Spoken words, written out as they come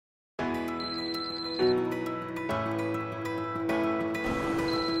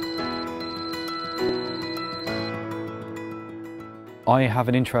I have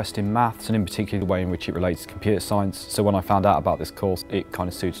an interest in maths and in particular the way in which it relates to computer science, so when I found out about this course it kind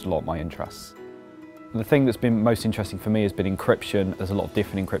of suited a lot of my interests. The thing that's been most interesting for me has been encryption. There's a lot of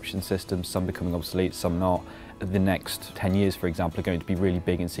different encryption systems, some becoming obsolete, some not. The next 10 years, for example, are going to be really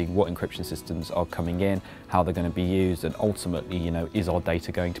big in seeing what encryption systems are coming in, how they're going to be used, and ultimately, is our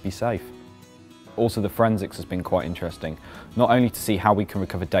data going to be safe? Also, the forensics has been quite interesting, not only to see how we can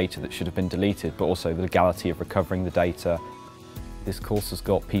recover data that should have been deleted, but also the legality of recovering the data. This course has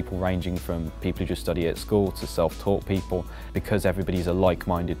got people ranging from people who just study at school to self-taught people. Because everybody's a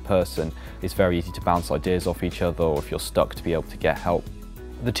like-minded person, it's very easy to bounce ideas off each other, or if you're stuck, to be able to get help.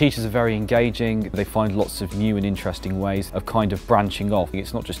 The teachers are very engaging. They find lots of new and interesting ways of kind of branching off.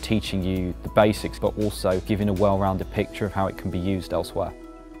 It's not just teaching you the basics, but also giving a well-rounded picture of how it can be used elsewhere.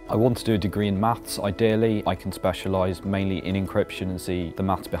 I want to do a degree in maths. Ideally, I can specialise mainly in encryption and see the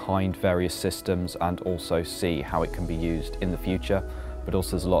maths behind various systems and also see how it can be used in the future. But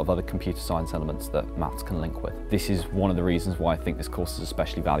also there's a lot of other computer science elements that maths can link with. This is one of the reasons why I think this course is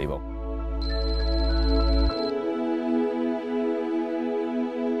especially valuable.